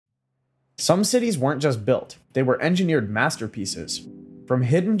Some cities weren't just built, they were engineered masterpieces. From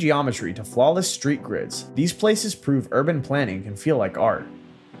hidden geometry to flawless street grids, these places prove urban planning can feel like art.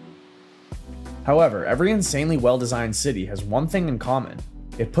 However, every insanely well-designed city has one thing in common: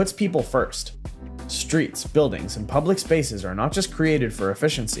 it puts people first. Streets, buildings, and public spaces are not just created for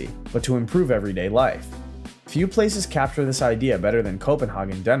efficiency, but to improve everyday life. Few places capture this idea better than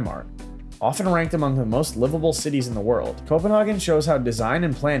Copenhagen, Denmark. Often ranked among the most livable cities in the world, Copenhagen shows how design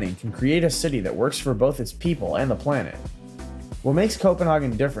and planning can create a city that works for both its people and the planet. What makes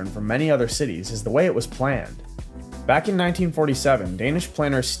Copenhagen different from many other cities is the way it was planned. Back in 1947, Danish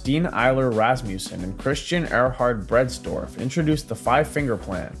planners Steen Eiler Rasmussen and Christian Erhard Bredsdorff introduced the Five-Finger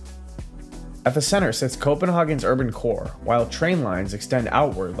Plan. At the center sits Copenhagen's urban core, while train lines extend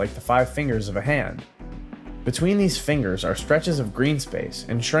outward like the five fingers of a hand. Between these fingers are stretches of green space,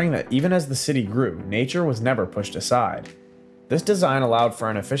 ensuring that even as the city grew, nature was never pushed aside. This design allowed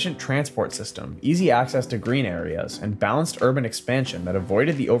for an efficient transport system, easy access to green areas, and balanced urban expansion that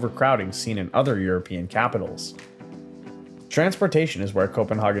avoided the overcrowding seen in other European capitals. Transportation is where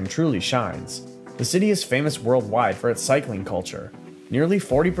Copenhagen truly shines. The city is famous worldwide for its cycling culture. Nearly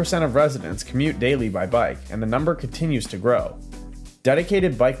 40% of residents commute daily by bike, and the number continues to grow.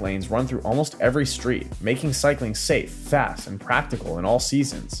 Dedicated bike lanes run through almost every street, making cycling safe, fast, and practical in all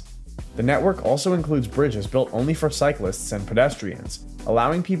seasons. The network also includes bridges built only for cyclists and pedestrians,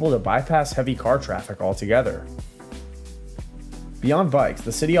 allowing people to bypass heavy car traffic altogether. Beyond bikes,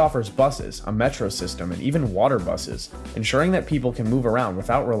 the city offers buses, a metro system, and even water buses, ensuring that people can move around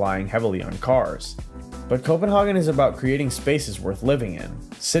without relying heavily on cars. But Copenhagen is about creating spaces worth living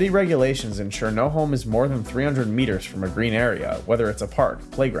in. City regulations ensure no home is more than 300 meters from a green area, whether it's a park,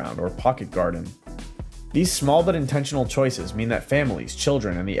 playground, or pocket garden. These small but intentional choices mean that families,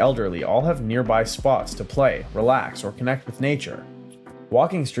 children, and the elderly all have nearby spots to play, relax, or connect with nature.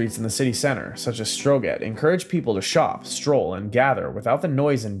 Walking streets in the city center, such as Stroget, encourage people to shop, stroll, and gather without the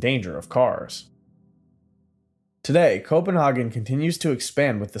noise and danger of cars. Today, Copenhagen continues to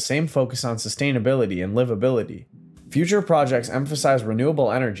expand with the same focus on sustainability and livability. Future projects emphasize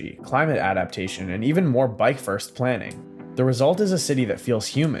renewable energy, climate adaptation, and even more bike-first planning. The result is a city that feels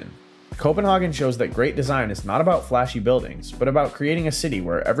human. Copenhagen shows that great design is not about flashy buildings, but about creating a city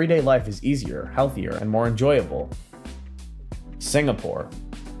where everyday life is easier, healthier, and more enjoyable. Singapore.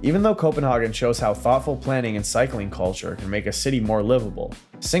 Even though Copenhagen shows how thoughtful planning and cycling culture can make a city more livable,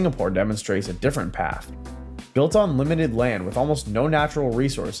 Singapore demonstrates a different path. Built on limited land with almost no natural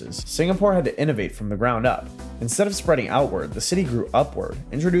resources, Singapore had to innovate from the ground up. Instead of spreading outward, the city grew upward,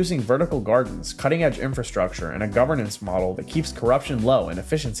 introducing vertical gardens, cutting-edge infrastructure, and a governance model that keeps corruption low and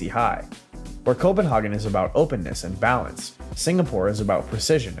efficiency high. Where Copenhagen is about openness and balance, Singapore is about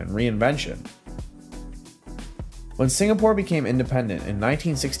precision and reinvention. When Singapore became independent in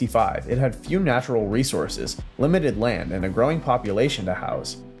 1965, it had few natural resources, limited land, and a growing population to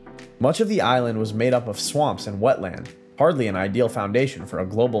house. Much of the island was made up of swamps and wetland, hardly an ideal foundation for a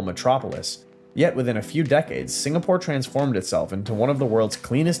global metropolis. Yet within a few decades, Singapore transformed itself into one of the world's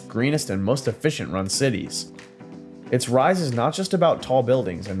cleanest, greenest, and most efficient-run cities. Its rise is not just about tall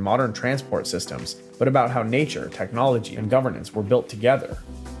buildings and modern transport systems, but about how nature, technology, and governance were built together.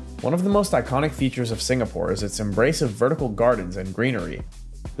 One of the most iconic features of Singapore is its embrace of vertical gardens and greenery.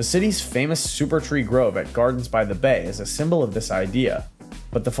 The city's famous Super Tree Grove at Gardens by the Bay is a symbol of this idea.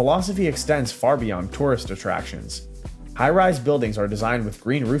 But the philosophy extends far beyond tourist attractions. High-rise buildings are designed with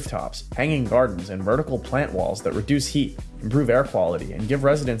green rooftops, hanging gardens, and vertical plant walls that reduce heat, improve air quality, and give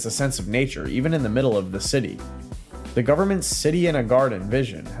residents a sense of nature even in the middle of the city. The government's City in a Garden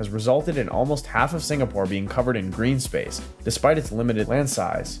vision has resulted in almost half of Singapore being covered in green space, despite its limited land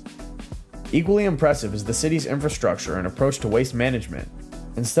size. Equally impressive is the city's infrastructure and approach to waste management.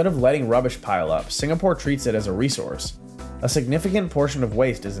 Instead of letting rubbish pile up, Singapore treats it as a resource. A significant portion of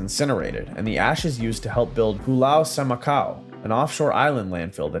waste is incinerated, and the ash is used to help build Pulau Semakau, an offshore island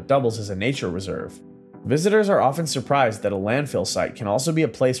landfill that doubles as a nature reserve. Visitors are often surprised that a landfill site can also be a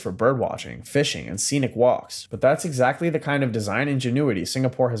place for birdwatching, fishing, and scenic walks, but that's exactly the kind of design ingenuity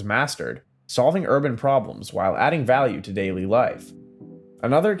Singapore has mastered, solving urban problems while adding value to daily life.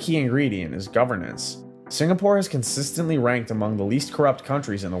 Another key ingredient is governance. Singapore is consistently ranked among the least corrupt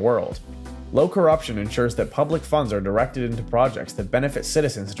countries in the world. Low corruption ensures that public funds are directed into projects that benefit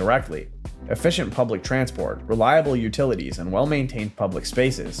citizens directly. Efficient public transport, reliable utilities, and well-maintained public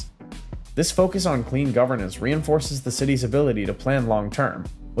spaces. This focus on clean governance reinforces the city's ability to plan long-term,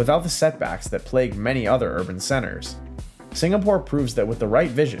 without the setbacks that plague many other urban centers. Singapore proves that with the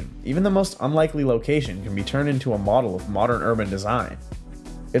right vision, even the most unlikely location can be turned into a model of modern urban design.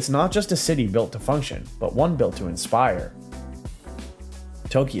 It's not just a city built to function, but one built to inspire.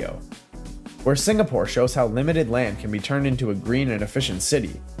 Tokyo. Where Singapore shows how limited land can be turned into a green and efficient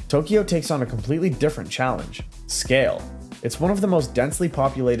city, Tokyo takes on a completely different challenge: scale. It's one of the most densely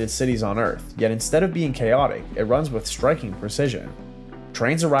populated cities on Earth, yet instead of being chaotic, it runs with striking precision.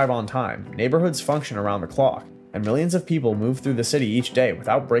 Trains arrive on time, neighborhoods function around the clock, and millions of people move through the city each day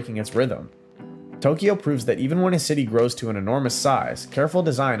without breaking its rhythm. Tokyo proves that even when a city grows to an enormous size, careful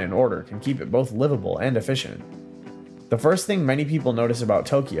design and order can keep it both livable and efficient. The first thing many people notice about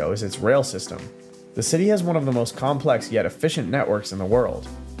Tokyo is its rail system. The city has one of the most complex yet efficient networks in the world.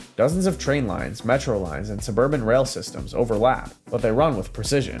 Dozens of train lines, metro lines, and suburban rail systems overlap, but they run with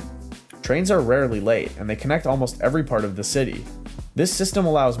precision. Trains are rarely late, and they connect almost every part of the city. This system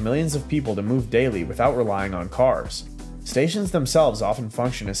allows millions of people to move daily without relying on cars. Stations themselves often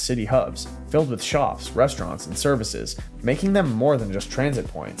function as city hubs, filled with shops, restaurants, and services, making them more than just transit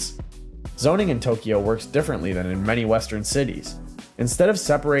points. Zoning in Tokyo works differently than in many Western cities. Instead of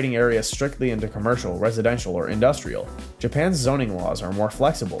separating areas strictly into commercial, residential, or industrial, Japan's zoning laws are more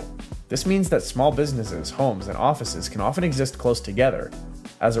flexible. This means that small businesses, homes, and offices can often exist close together.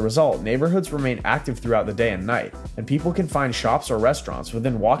 As a result, neighborhoods remain active throughout the day and night, and people can find shops or restaurants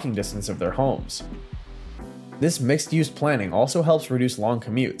within walking distance of their homes. This mixed-use planning also helps reduce long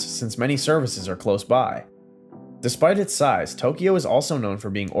commutes, since many services are close by. Despite its size, Tokyo is also known for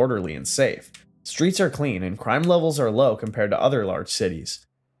being orderly and safe. Streets are clean and crime levels are low compared to other large cities.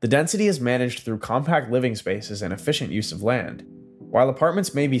 The density is managed through compact living spaces and efficient use of land. While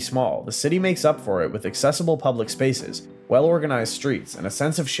apartments may be small, the city makes up for it with accessible public spaces, well-organized streets, and a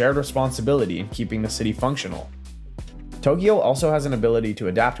sense of shared responsibility in keeping the city functional. Tokyo also has an ability to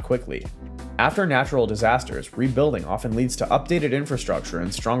adapt quickly. After natural disasters, rebuilding often leads to updated infrastructure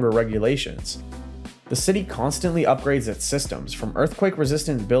and stronger regulations. The city constantly upgrades its systems, from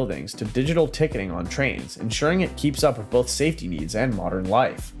earthquake-resistant buildings to digital ticketing on trains, ensuring it keeps up with both safety needs and modern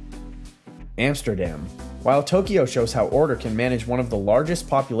life. Amsterdam. While Tokyo shows how order can manage one of the largest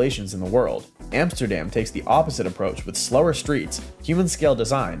populations in the world, Amsterdam takes the opposite approach with slower streets, human-scale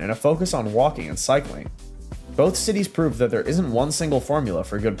design, and a focus on walking and cycling. Both cities prove that there isn't one single formula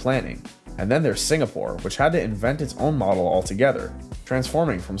for good planning. And then there's Singapore, which had to invent its own model altogether,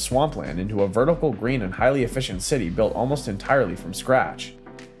 transforming from swampland into a vertical, green, and highly efficient city built almost entirely from scratch.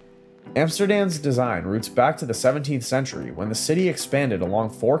 Amsterdam's design roots back to the 17th century when the city expanded along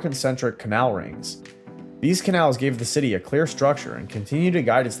 4 concentric canal rings. These canals gave the city a clear structure and continue to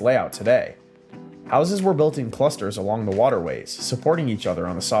guide its layout today. Houses were built in clusters along the waterways, supporting each other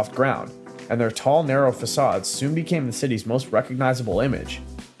on the soft ground, and their tall, narrow facades soon became the city's most recognizable image.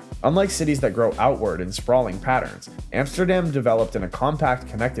 Unlike cities that grow outward in sprawling patterns, Amsterdam developed in a compact,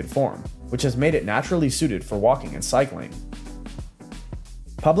 connected form, which has made it naturally suited for walking and cycling.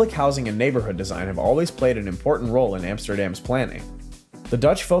 Public housing and neighborhood design have always played an important role in Amsterdam's planning. The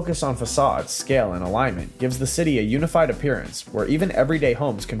Dutch focus on facades, scale, and alignment gives the city a unified appearance, where even everyday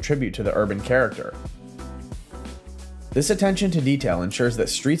homes contribute to the urban character. This attention to detail ensures that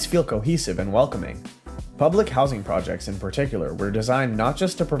streets feel cohesive and welcoming. Public housing projects in particular were designed not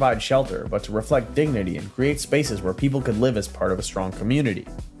just to provide shelter, but to reflect dignity and create spaces where people could live as part of a strong community.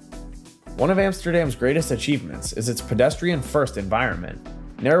 One of Amsterdam's greatest achievements is its pedestrian-first environment.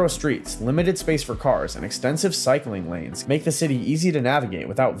 Narrow streets, limited space for cars, and extensive cycling lanes make the city easy to navigate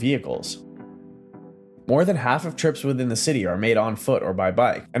without vehicles. More than half of trips within the city are made on foot or by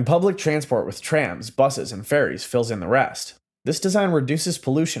bike, and public transport with trams, buses, and ferries fills in the rest. This design reduces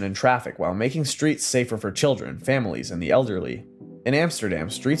pollution and traffic while making streets safer for children, families, and the elderly. In Amsterdam,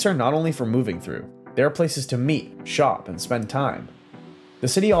 streets are not only for moving through, they are places to meet, shop, and spend time. The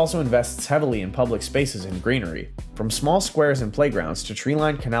city also invests heavily in public spaces and greenery. From small squares and playgrounds to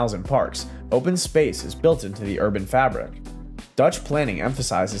tree-lined canals and parks, open space is built into the urban fabric. Dutch planning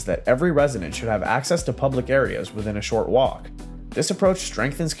emphasizes that every resident should have access to public areas within a short walk. This approach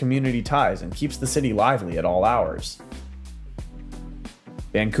strengthens community ties and keeps the city lively at all hours.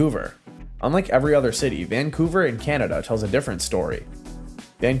 Vancouver. Unlike every other city, Vancouver in Canada tells a different story.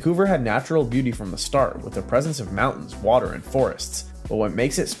 Vancouver had natural beauty from the start, with the presence of mountains, water, and forests, but what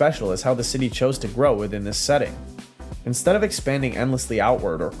makes it special is how the city chose to grow within this setting. Instead of expanding endlessly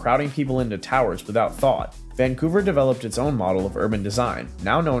outward or crowding people into towers without thought, Vancouver developed its own model of urban design,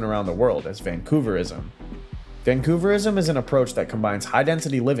 now known around the world as Vancouverism. Vancouverism is an approach that combines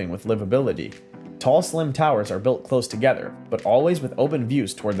high-density living with livability. Tall, slim towers are built close together, but always with open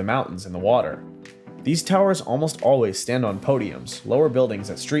views toward the mountains and the water. These towers almost always stand on podiums, lower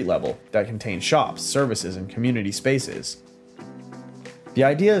buildings at street level, that contain shops, services, and community spaces. The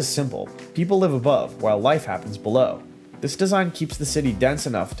idea is simple: people live above, while life happens below. This design keeps the city dense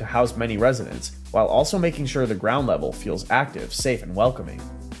enough to house many residents, while also making sure the ground level feels active, safe, and welcoming.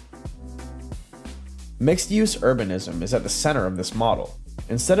 Mixed-use urbanism is at the center of this model.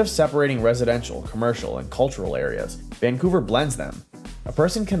 Instead of separating residential, commercial, and cultural areas, Vancouver blends them. A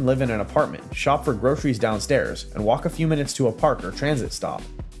person can live in an apartment, shop for groceries downstairs, and walk a few minutes to a park or transit stop.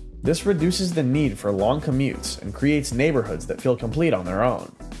 This reduces the need for long commutes and creates neighborhoods that feel complete on their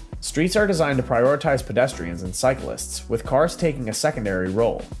own. Streets are designed to prioritize pedestrians and cyclists, with cars taking a secondary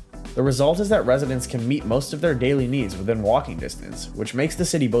role. The result is that residents can meet most of their daily needs within walking distance, which makes the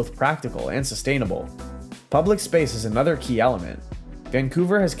city both practical and sustainable. Public space is another key element.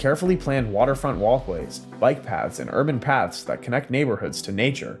 Vancouver has carefully planned waterfront walkways, bike paths, and urban paths that connect neighborhoods to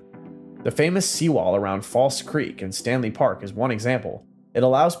nature. The famous seawall around False Creek and Stanley Park is one example. It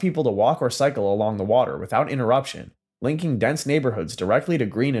allows people to walk or cycle along the water without interruption, linking dense neighborhoods directly to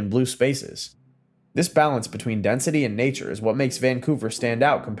green and blue spaces. This balance between density and nature is what makes Vancouver stand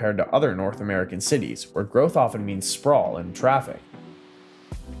out compared to other North American cities, where growth often means sprawl and traffic.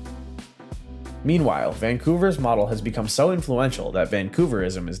 Meanwhile, Vancouver's model has become so influential that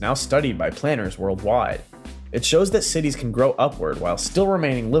Vancouverism is now studied by planners worldwide. It shows that cities can grow upward while still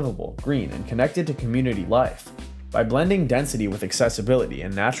remaining livable, green, and connected to community life. By blending density with accessibility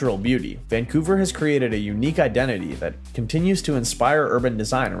and natural beauty, Vancouver has created a unique identity that continues to inspire urban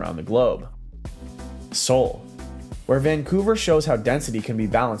design around the globe. Seoul. Where Vancouver shows how density can be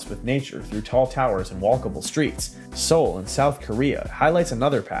balanced with nature through tall towers and walkable streets, Seoul in South Korea highlights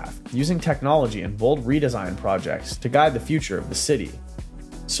another path, using technology and bold redesign projects to guide the future of the city.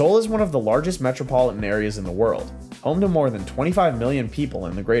 Seoul is one of the largest metropolitan areas in the world, home to more than 25 million people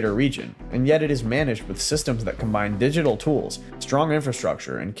in the greater region, and yet it is managed with systems that combine digital tools, strong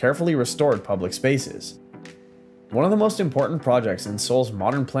infrastructure, and carefully restored public spaces. One of the most important projects in Seoul's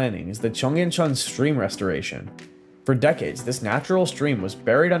modern planning is the Cheonggyecheon stream restoration. For decades, this natural stream was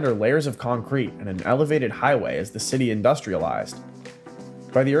buried under layers of concrete and an elevated highway as the city industrialized.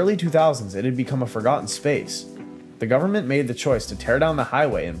 By the early 2000s, it had become a forgotten space. The government made the choice to tear down the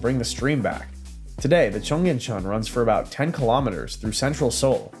highway and bring the stream back. Today, the Cheonggyecheon runs for about 10 kilometers through central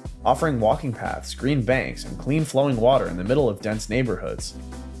Seoul, offering walking paths, green banks, and clean flowing water in the middle of dense neighborhoods.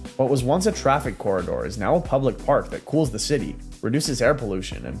 What was once a traffic corridor is now a public park that cools the city, reduces air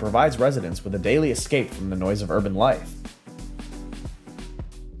pollution, and provides residents with a daily escape from the noise of urban life.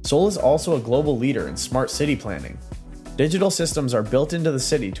 Seoul is also a global leader in smart city planning. Digital systems are built into the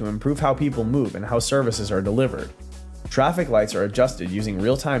city to improve how people move and how services are delivered. Traffic lights are adjusted using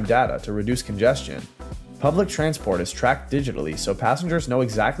real-time data to reduce congestion. Public transport is tracked digitally so passengers know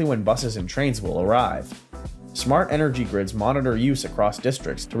exactly when buses and trains will arrive. Smart energy grids monitor use across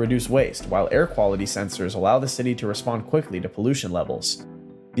districts to reduce waste, while air quality sensors allow the city to respond quickly to pollution levels.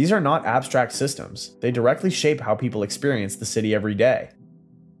 These are not abstract systems, they directly shape how people experience the city every day.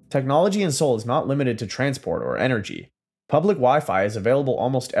 Technology in Seoul is not limited to transport or energy. Public Wi-Fi is available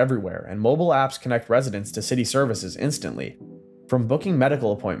almost everywhere, and mobile apps connect residents to city services instantly. From booking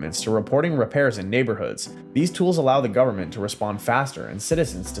medical appointments to reporting repairs in neighborhoods, these tools allow the government to respond faster and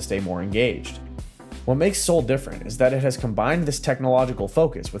citizens to stay more engaged. What makes Seoul different is that it has combined this technological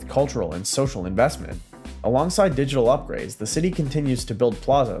focus with cultural and social investment. Alongside digital upgrades, the city continues to build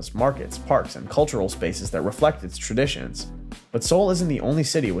plazas, markets, parks, and cultural spaces that reflect its traditions. But Seoul isn't the only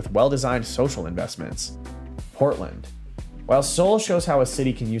city with well-designed social investments. Portland. While Seoul shows how a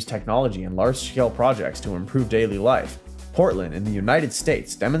city can use technology in large-scale projects to improve daily life, Portland in the United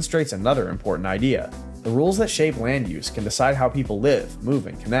States demonstrates another important idea. The rules that shape land use can decide how people live, move,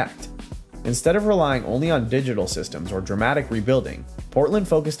 and connect. Instead of relying only on digital systems or dramatic rebuilding, Portland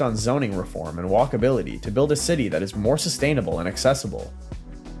focused on zoning reform and walkability to build a city that is more sustainable and accessible.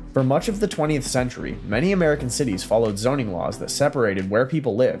 For much of the 20th century, many American cities followed zoning laws that separated where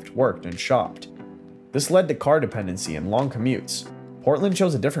people lived, worked, and shopped. This led to car dependency and long commutes. Portland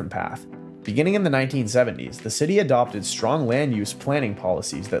chose a different path. Beginning in the 1970s, the city adopted strong land use planning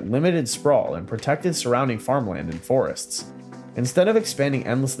policies that limited sprawl and protected surrounding farmland and forests. Instead of expanding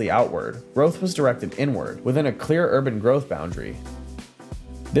endlessly outward, growth was directed inward, within a clear urban growth boundary.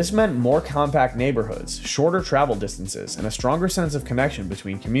 This meant more compact neighborhoods, shorter travel distances, and a stronger sense of connection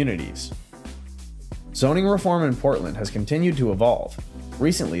between communities. Zoning reform in Portland has continued to evolve.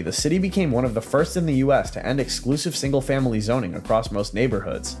 Recently, the city became one of the first in the US to end exclusive single-family zoning across most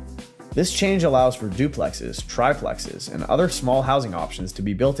neighborhoods. This change allows for duplexes, triplexes, and other small housing options to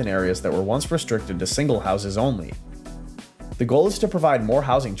be built in areas that were once restricted to single houses only. The goal is to provide more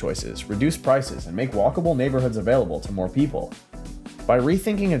housing choices, reduce prices, and make walkable neighborhoods available to more people. By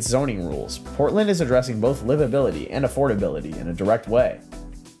rethinking its zoning rules, Portland is addressing both livability and affordability in a direct way.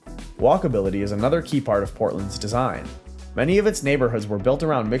 Walkability is another key part of Portland's design. Many of its neighborhoods were built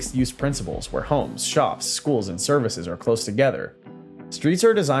around mixed-use principles where homes, shops, schools, and services are close together. Streets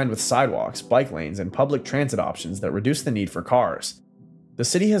are designed with sidewalks, bike lanes, and public transit options that reduce the need for cars. The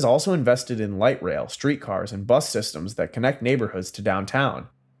city has also invested in light rail, streetcars, and bus systems that connect neighborhoods to downtown.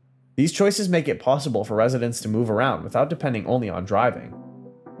 These choices make it possible for residents to move around without depending only on driving.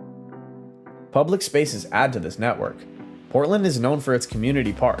 Public spaces add to this network. Portland is known for its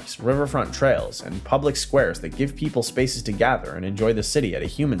community parks, riverfront trails, and public squares that give people spaces to gather and enjoy the city at a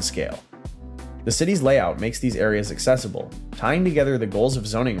human scale. The city's layout makes these areas accessible, tying together the goals of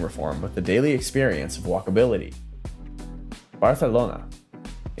zoning reform with the daily experience of walkability. Barcelona.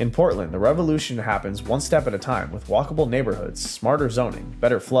 In Portland, the revolution happens one step at a time with walkable neighborhoods, smarter zoning,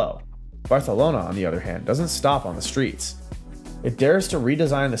 better flow. Barcelona, on the other hand, doesn't stop on the streets. It dares to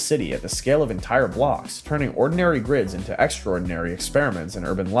redesign the city at the scale of entire blocks, turning ordinary grids into extraordinary experiments in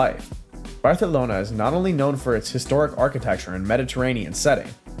urban life. Barcelona is not only known for its historic architecture and Mediterranean setting,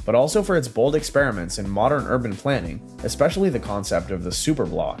 but also for its bold experiments in modern urban planning, especially the concept of the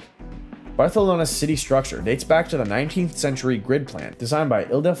superblock. Barcelona's city structure dates back to the 19th century grid plan designed by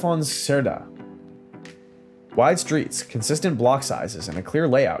Ildefons Cerdà. Wide streets, consistent block sizes, and a clear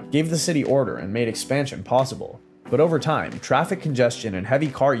layout gave the city order and made expansion possible. But over time, traffic congestion and heavy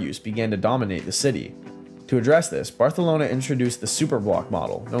car use began to dominate the city. To address this, Barcelona introduced the superblock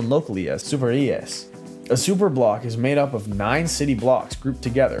model, known locally as superilles. A superblock is made up of 9 city blocks grouped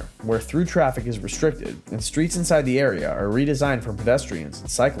together, where through traffic is restricted, and streets inside the area are redesigned for pedestrians and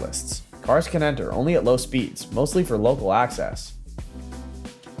cyclists. Cars can enter only at low speeds, mostly for local access.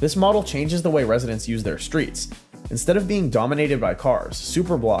 This model changes the way residents use their streets. Instead of being dominated by cars,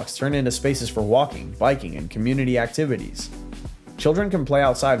 superblocks turn into spaces for walking, biking, and community activities. Children can play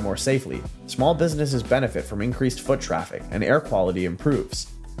outside more safely, small businesses benefit from increased foot traffic, and air quality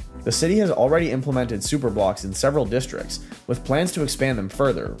improves. The city has already implemented superblocks in several districts, with plans to expand them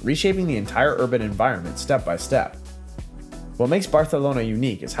further, reshaping the entire urban environment step by step. What makes Barcelona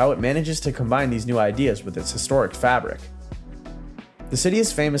unique is how it manages to combine these new ideas with its historic fabric. The city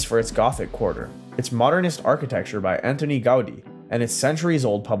is famous for its Gothic quarter, its modernist architecture by Antoni Gaudí, and its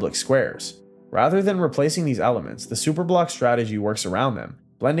centuries-old public squares. Rather than replacing these elements, the superblock strategy works around them,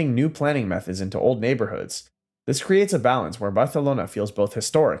 blending new planning methods into old neighborhoods. This creates a balance where Barcelona feels both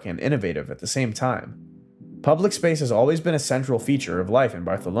historic and innovative at the same time. Public space has always been a central feature of life in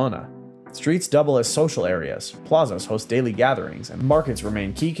Barcelona. Streets double as social areas, plazas host daily gatherings, and markets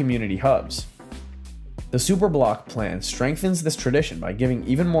remain key community hubs. The superblock plan strengthens this tradition by giving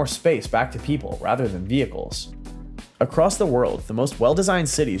even more space back to people rather than vehicles. Across the world, the most well-designed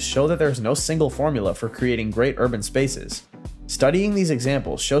cities show that there is no single formula for creating great urban spaces. Studying these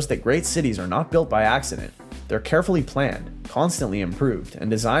examples shows that great cities are not built by accident. They're carefully planned, constantly improved, and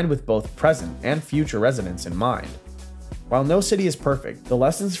designed with both present and future residents in mind. While no city is perfect, the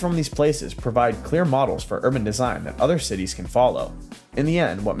lessons from these places provide clear models for urban design that other cities can follow. In the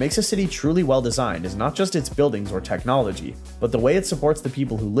end, what makes a city truly well designed is not just its buildings or technology, but the way it supports the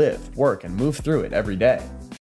people who live, work, and move through it every day.